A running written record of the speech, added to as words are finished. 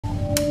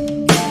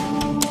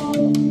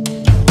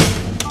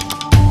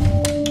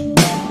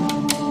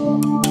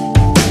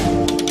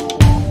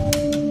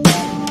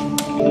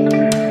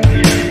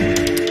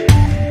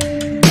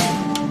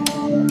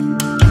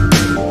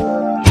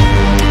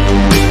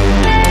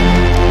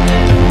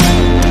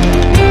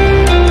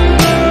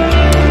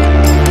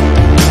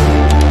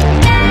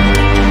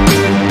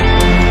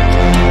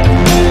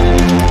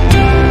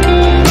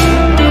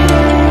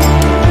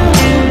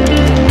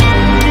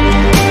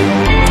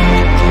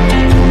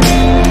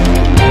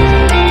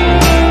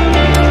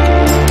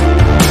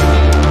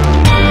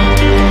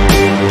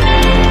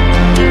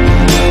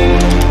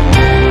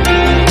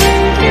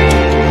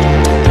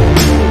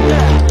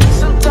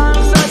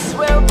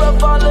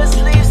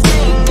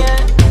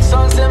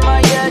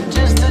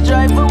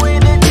drive away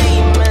the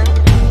demon,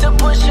 to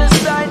push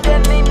aside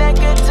any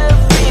negative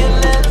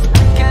feelings.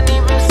 Can't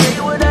even say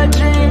what I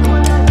dream.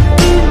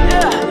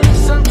 Yeah,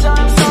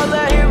 sometimes all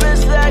I hear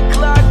is that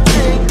clock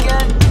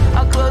ticking.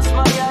 I close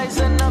my eyes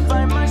and I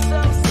find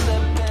myself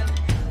slipping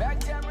back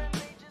down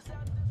pages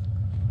out.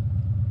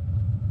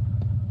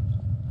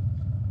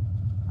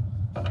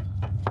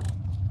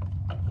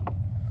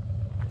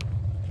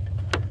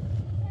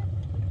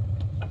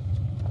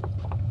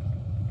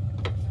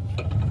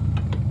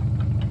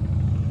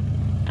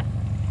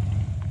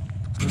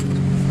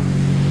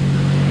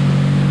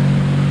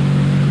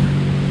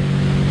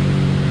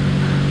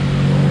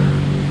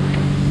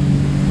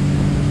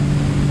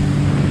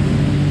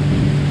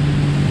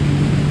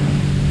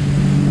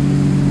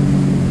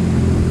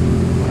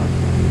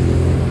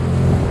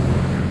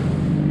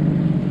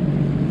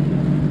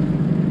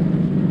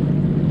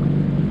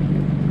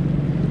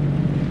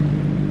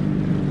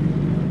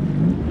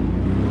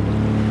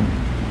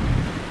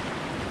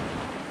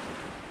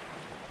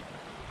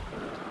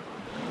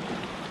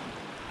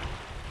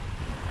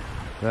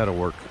 That'll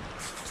work.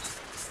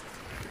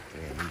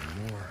 And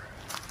even more.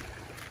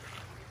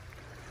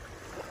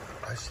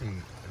 I see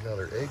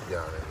another egg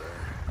down in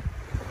there.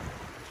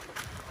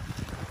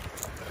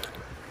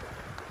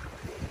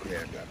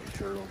 Yeah, got me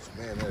turtles.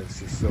 Man, that is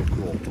just so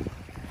cool.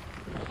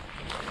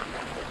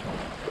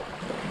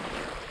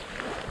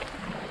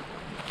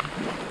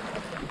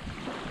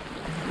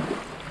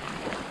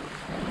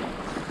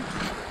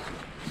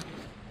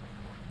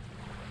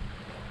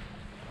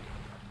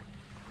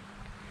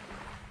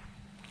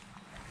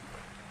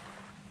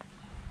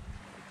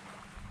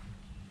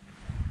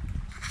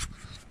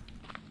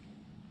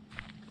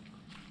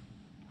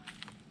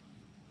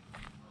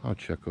 I'll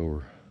check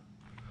over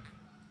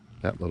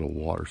that little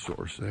water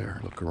source there.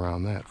 Look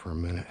around that for a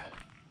minute.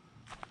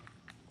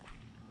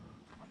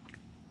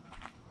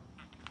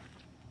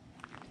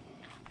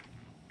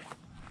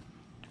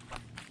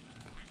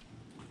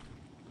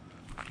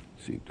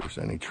 See if there's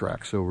any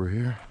tracks over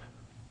here.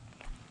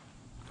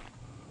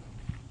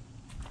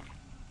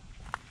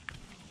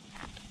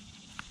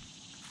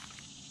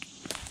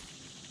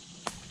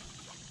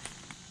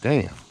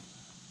 Damn.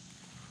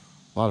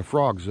 A lot of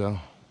frogs though.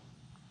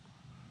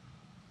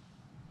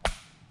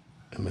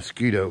 And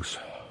mosquitoes.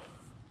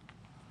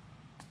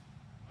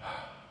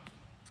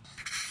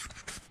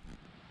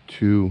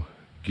 To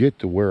get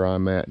to where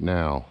I'm at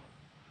now,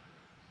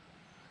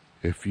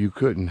 if you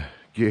couldn't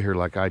get here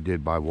like I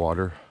did by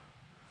water,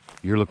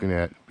 you're looking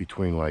at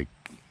between like,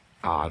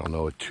 I don't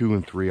know, a 2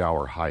 and 3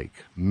 hour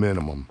hike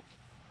minimum.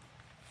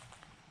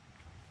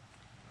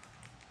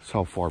 That's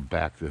how far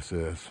back this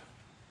is.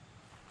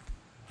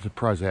 I'm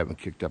surprised I haven't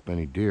kicked up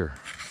any deer.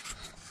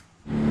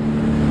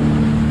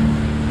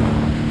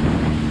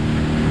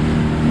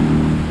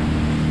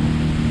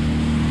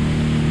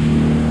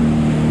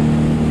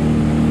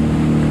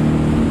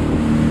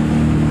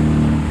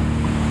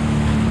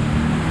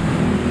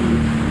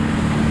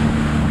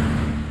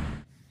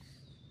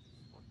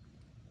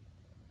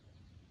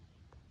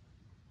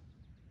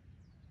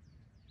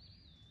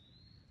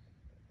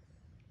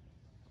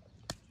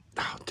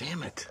 Oh,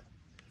 damn it.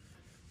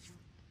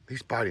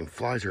 These biting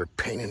flies are a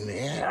pain in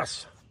the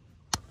ass.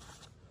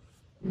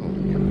 Oh,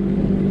 yeah.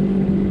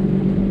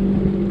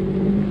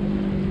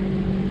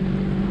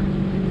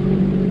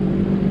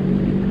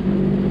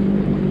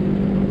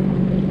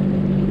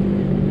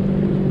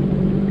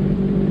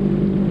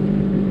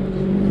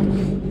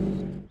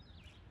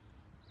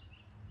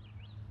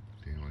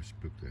 Damn, I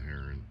spooked the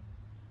heron.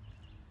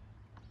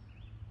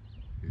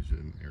 He's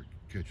in there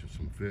catching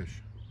some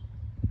fish.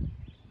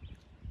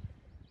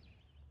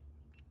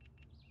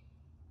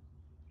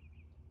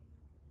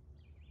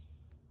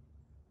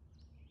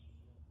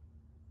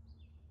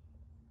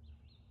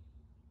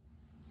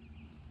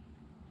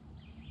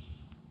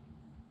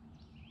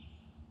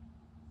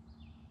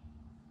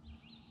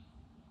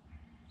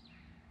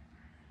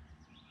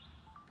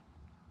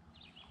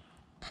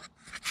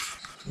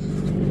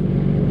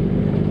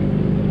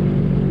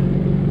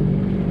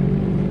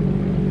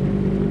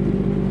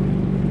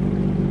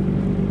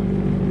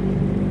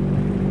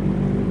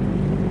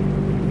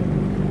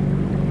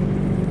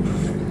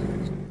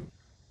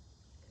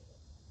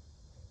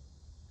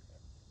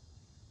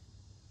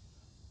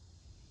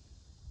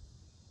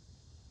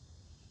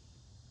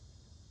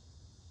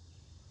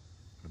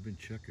 I've been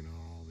checking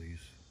all these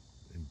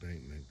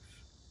embankments.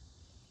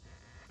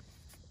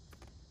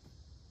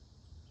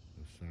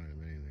 No sign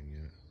of anything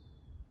yet.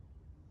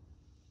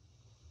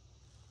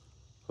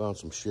 Found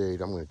some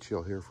shade. I'm going to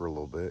chill here for a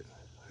little bit.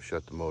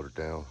 Shut the motor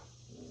down.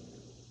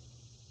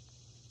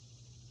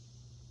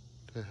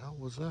 What the hell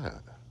was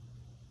that?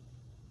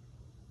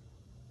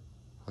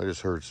 I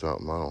just heard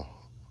something. I don't.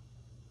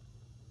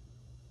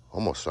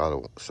 Almost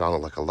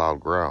sounded like a loud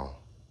growl.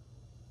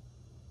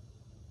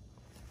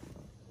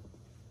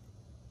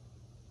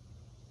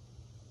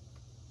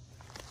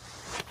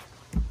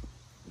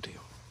 Damn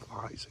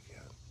flies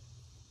again.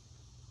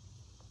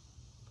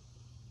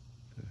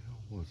 What the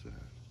hell was that?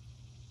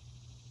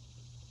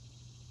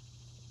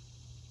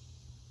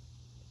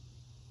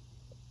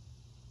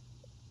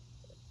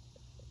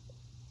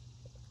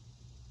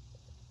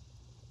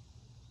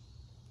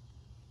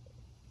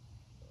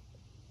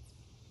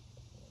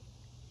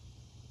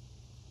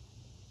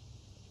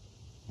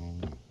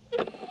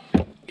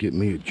 get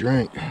me a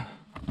drink.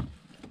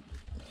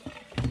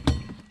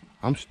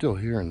 I'm still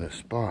here in this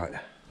spot.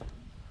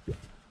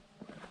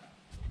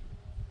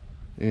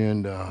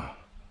 And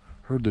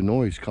heard the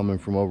noise coming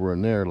from over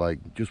in there,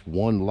 like just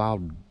one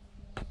loud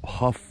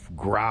huff,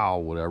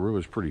 growl, whatever. It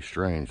was pretty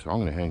strange. So I'm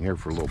gonna hang here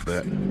for a little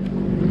bit.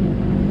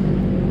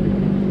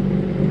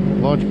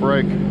 Lunch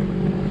break.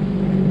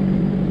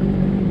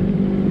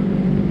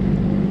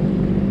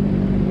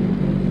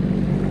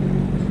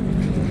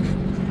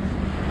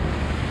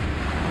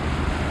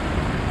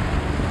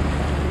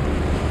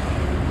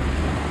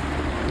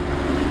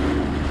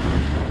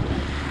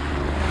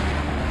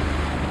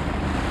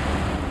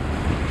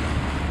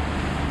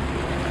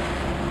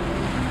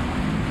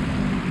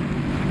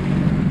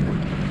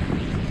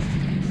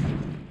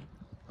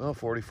 Well,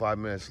 45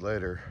 minutes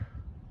later,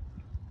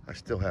 I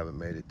still haven't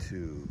made it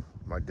to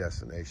my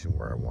destination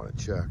where I want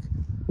to check.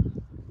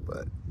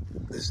 But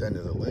this end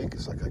of the lake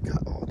is like I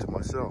got all to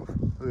myself.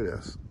 Look at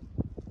this.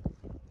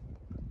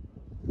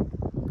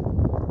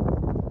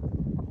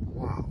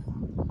 Wow.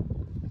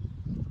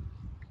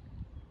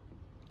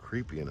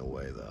 Creepy in a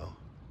way, though.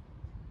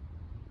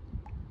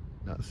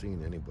 Not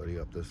seeing anybody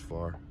up this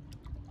far.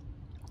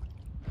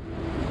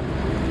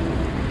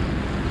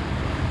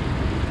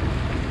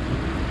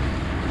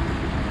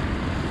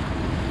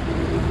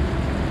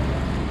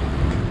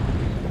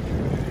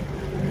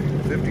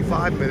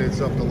 "55 minutes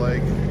up the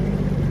lake,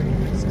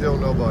 still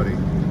nobody."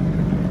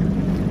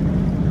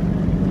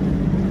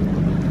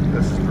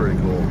 This is pretty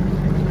cool.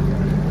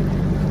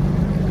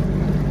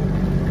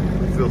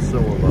 I feel so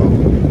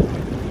alone.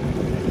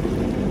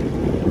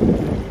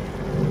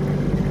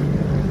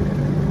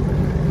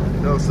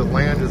 Notice the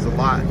land is a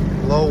lot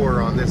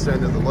lower on this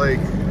end of the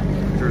lake.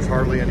 There's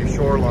hardly any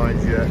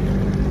shorelines yet,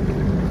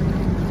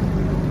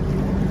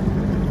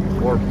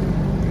 or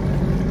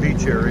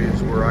beach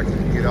areas where I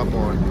can get up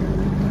on.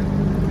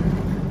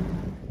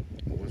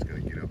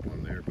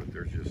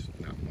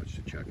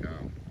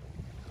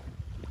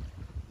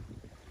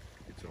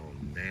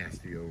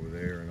 Nasty over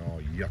there and all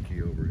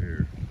yucky over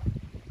here.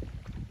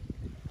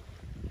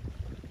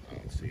 I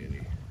don't see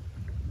any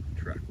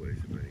trackways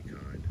of any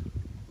kind.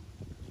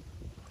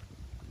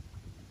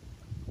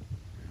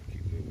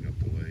 Keep moving up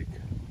the lake.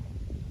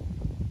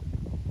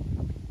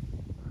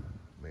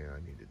 Man, I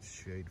needed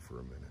shade for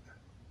a minute.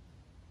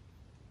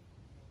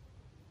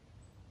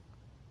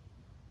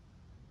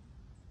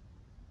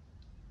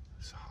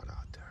 It's hot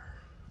out there.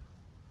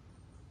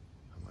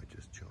 I might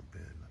just jump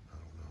in. I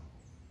don't know.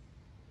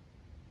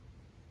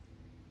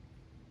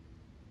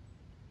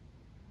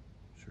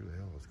 Sure the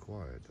hell it's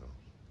quiet though.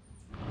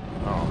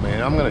 Oh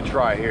man, I'm gonna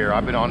try here.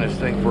 I've been on this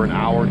thing for an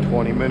hour and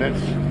 20 minutes.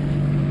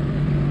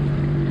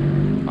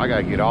 I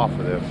gotta get off of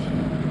this.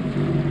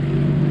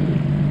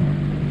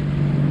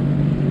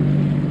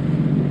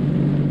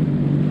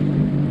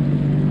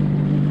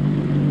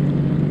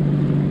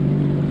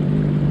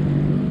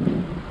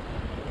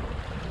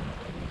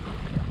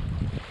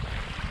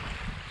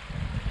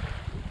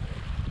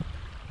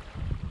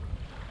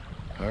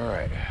 All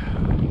right,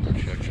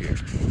 check here.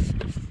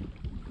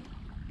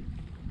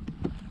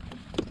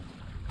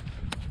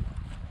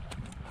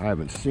 I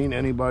haven't seen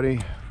anybody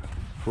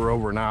for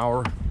over an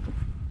hour.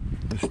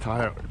 This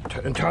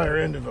entire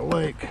end of the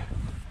lake.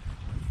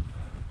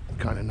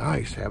 Kind of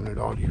nice having it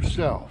all to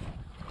yourself.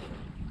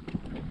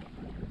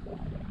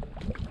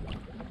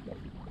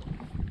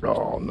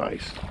 Oh,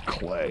 nice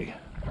clay.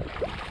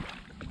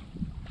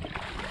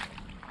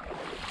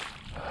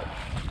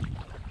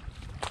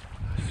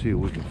 Let's see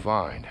what we can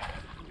find.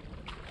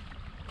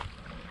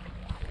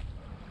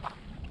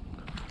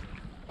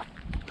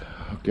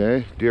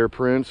 Okay, deer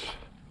prints.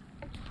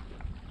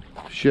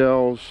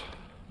 Shells,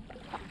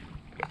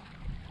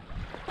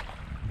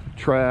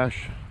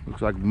 trash,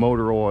 looks like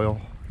motor oil.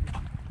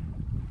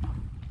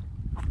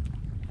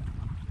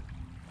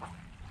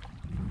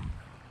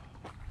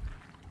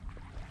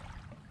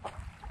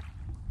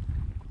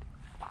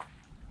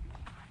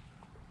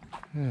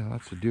 Yeah,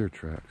 lots of deer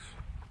tracks.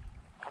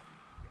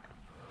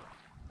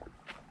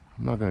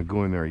 I'm not gonna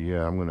go in there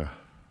yet. I'm gonna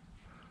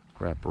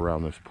wrap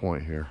around this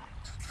point here.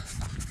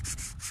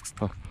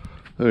 Huh.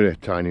 Look at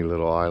that tiny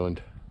little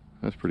island.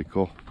 That's pretty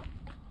cool.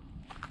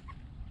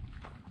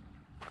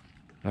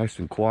 Nice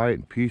and quiet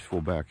and peaceful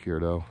back here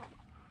though.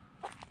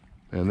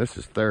 And this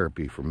is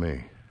therapy for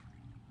me.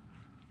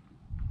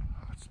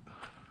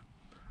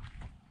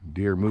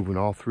 Deer moving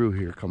all through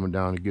here, coming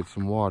down to get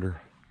some water.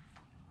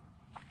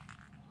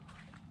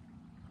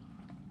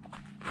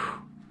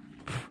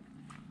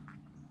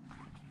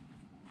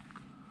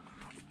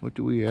 What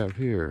do we have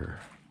here?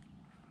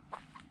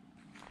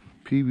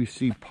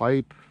 PVC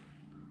pipe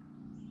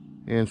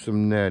and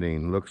some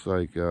netting. Looks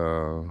like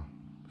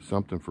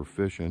something for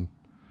fishing.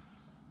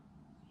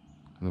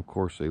 And of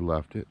course they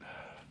left it.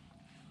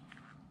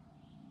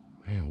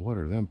 Man, what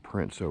are them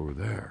prints over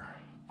there?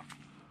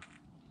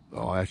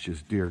 Oh, that's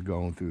just deer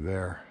going through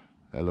there.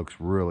 That looks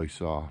really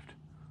soft.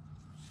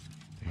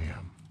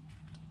 Damn.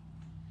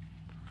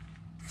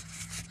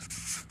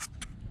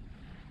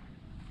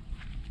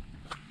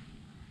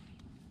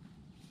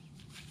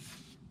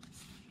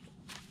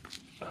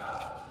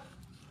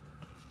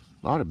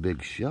 A lot of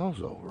big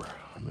shells over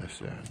on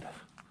this end.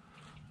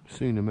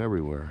 Seen them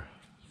everywhere.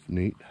 It's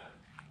neat.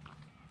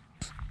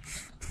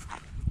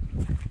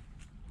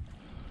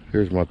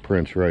 Here's my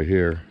prints right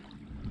here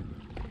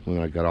when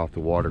I got off the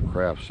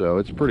watercraft. So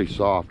it's pretty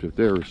soft. If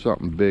there was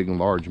something big and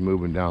large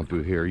moving down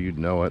through here, you'd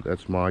know it.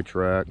 That's my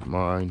track,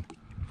 mine.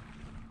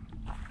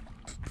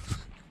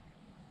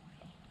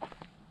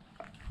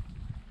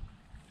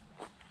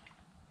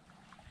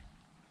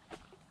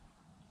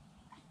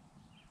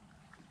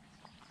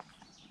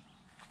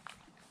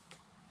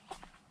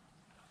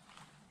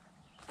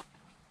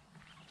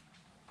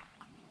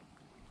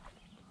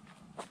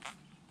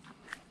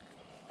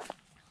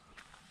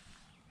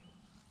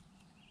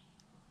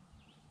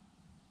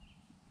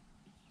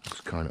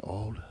 Kind of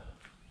old,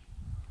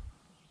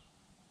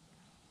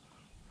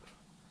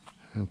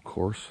 and of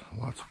course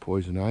lots of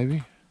poison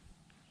ivy.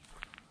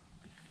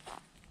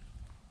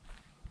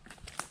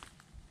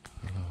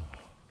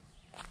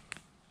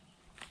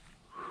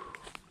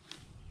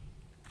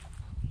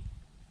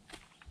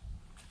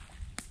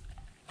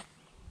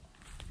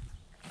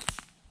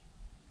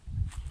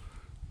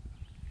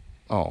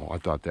 Oh, I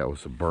thought that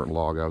was a burnt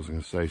log. I was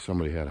going to say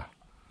somebody had a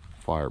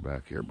fire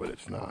back here, but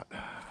it's not.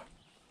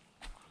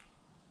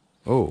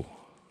 Oh,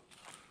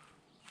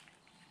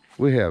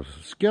 we have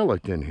a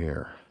skeleton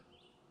here.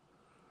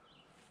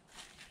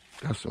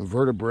 Got some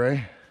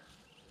vertebrae.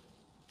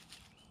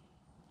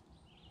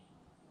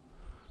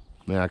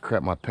 Man, I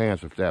crap my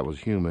pants if that was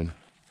human.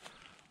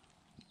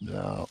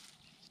 No.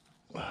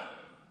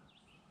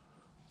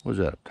 Was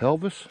that a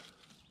pelvis?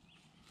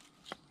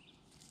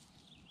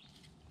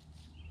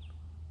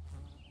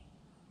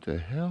 The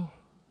hell?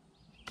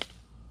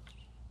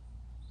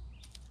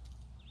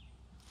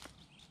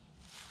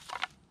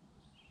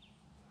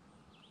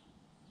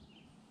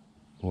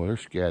 Boy, they're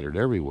scattered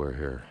everywhere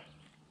here.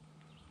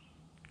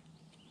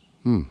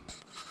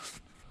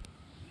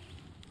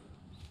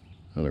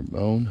 Another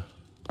bone.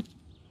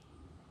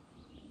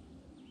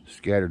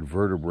 Scattered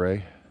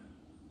vertebrae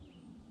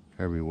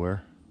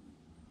everywhere.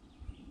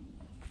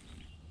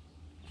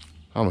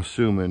 I'm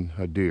assuming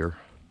a deer.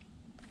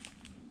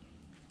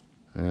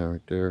 Yeah,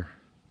 right there.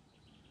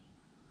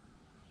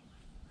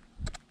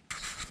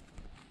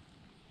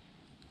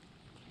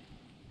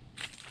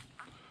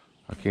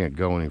 I can't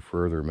go any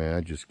further, man.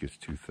 It just gets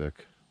too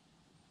thick.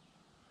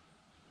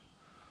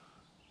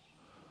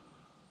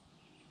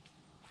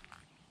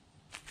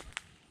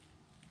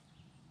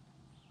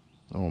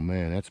 Oh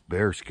man, that's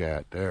bear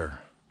scat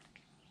there.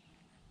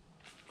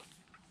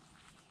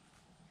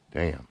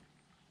 Damn,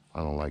 I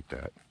don't like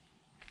that.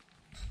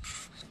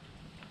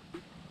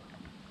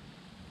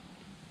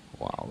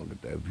 Wow, look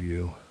at that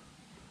view.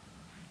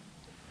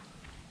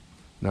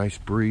 Nice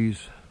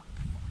breeze.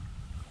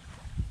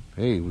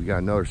 Hey, we got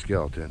another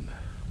skeleton.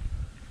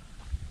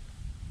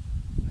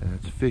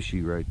 That's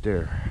fishy right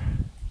there.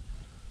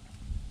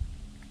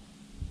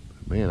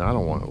 But man, I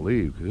don't want to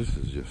leave because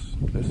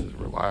this is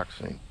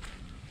relaxing.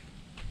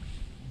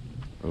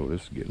 Oh,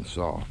 this is getting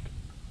soft.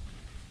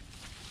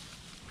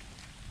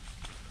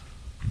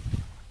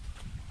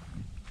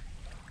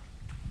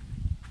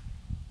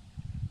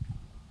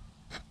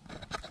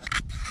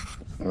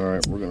 All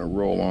right, we're gonna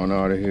roll on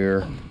out of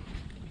here.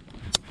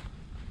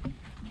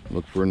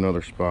 Look for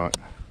another spot.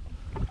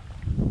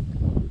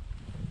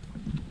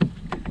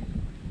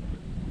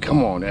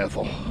 Come on,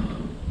 Ethel.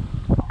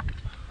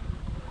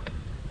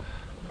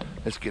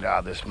 Let's get out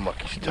of this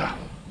mucky stuff.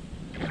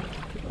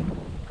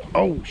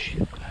 Oh,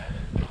 shit.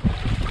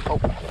 Oh.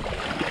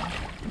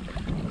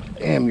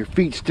 Damn, your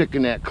feet stick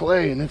in that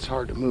clay and it's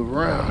hard to move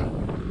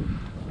around.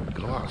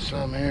 Go out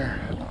some here.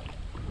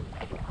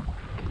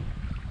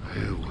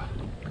 Ew.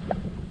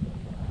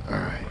 All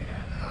right,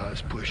 now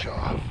let's push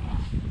off.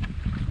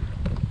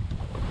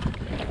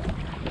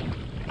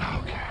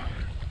 Okay.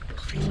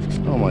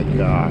 Oh my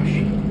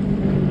gosh.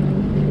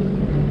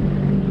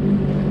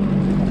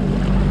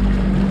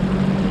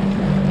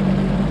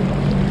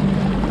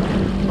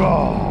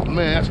 Oh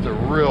man, that's the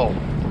real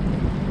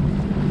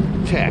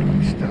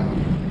tacky stuff.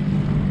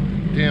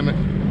 Damn it.